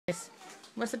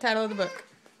What's the title of the book?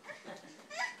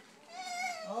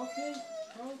 Okay.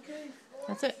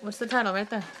 That's it. What's the title right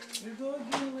there? We'll go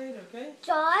again later, okay?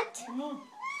 Dot. Come on.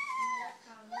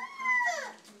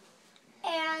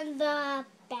 And the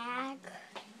bag.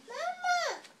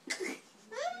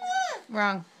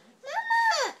 Wrong.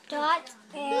 Dot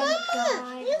and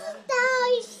dog.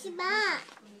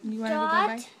 You want to go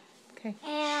bye-bye? Okay.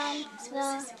 And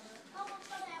the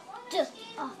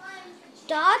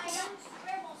Dot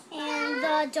and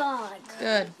the dog.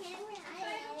 Good.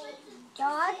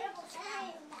 Dot.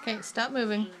 Okay, stop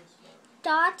moving.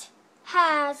 Dot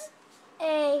has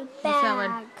a What's that word?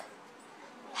 bag.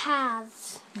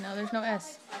 Has. No, there's no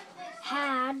S.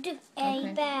 Had a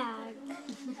Okay. bag.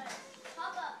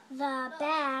 The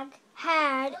bag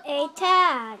had a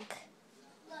tag.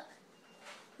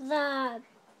 The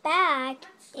bag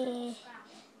is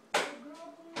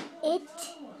it.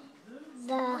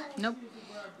 The Nope.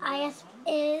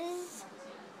 is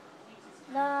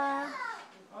the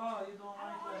Oh, you don't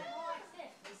like that.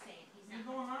 You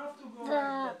don't have to go the like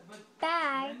that. But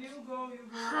bag when you go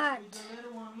hot. with the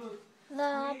little one. Look.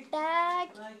 The bag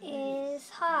is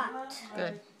hot.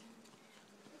 Good.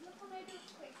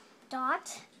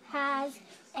 Dot has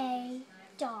a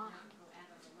dog.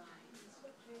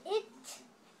 It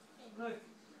Look.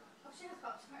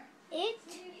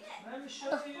 Let me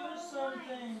show you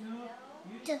something.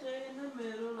 You stay in the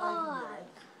middle like that.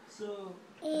 So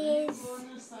is go on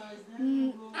the side, then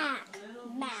you go Mag. a little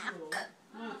bit Mag.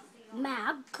 slow.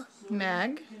 Mag.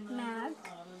 Mag. Mag.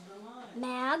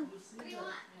 Mag.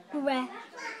 Re.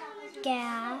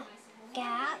 Ga.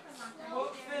 Gat.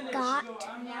 Got.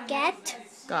 Get.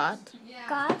 Got.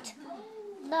 Got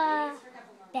the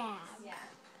bag.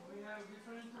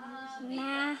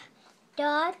 Ma.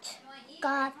 Dot.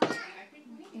 Got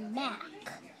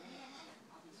back.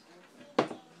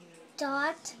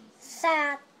 Dot.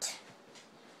 Sat.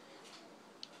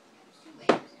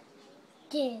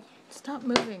 Did. Stop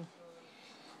moving.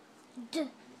 Did.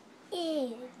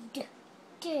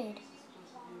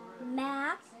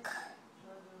 Mac.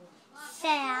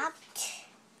 Sat.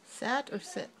 Sat or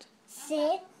sit?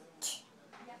 Sit.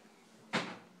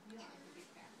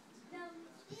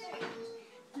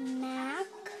 Mac.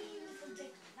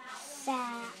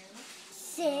 Sat.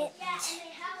 Sit.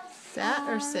 Sat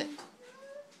or sit?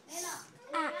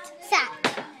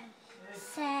 Sat.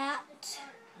 Sat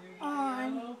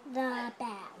on the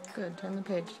bag. Good. Turn the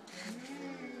page.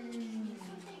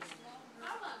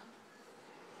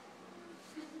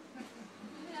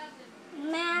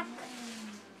 Mac.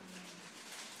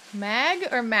 Mag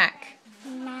or Mac?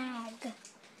 Mag.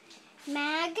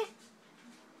 Mag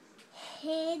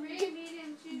hid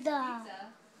the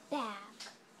bag.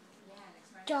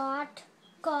 Dot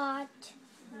got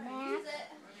Mac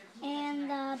and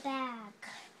the bag.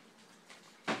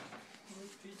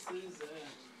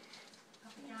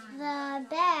 The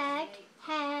bag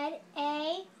had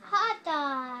a hot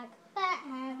dog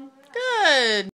button. Good.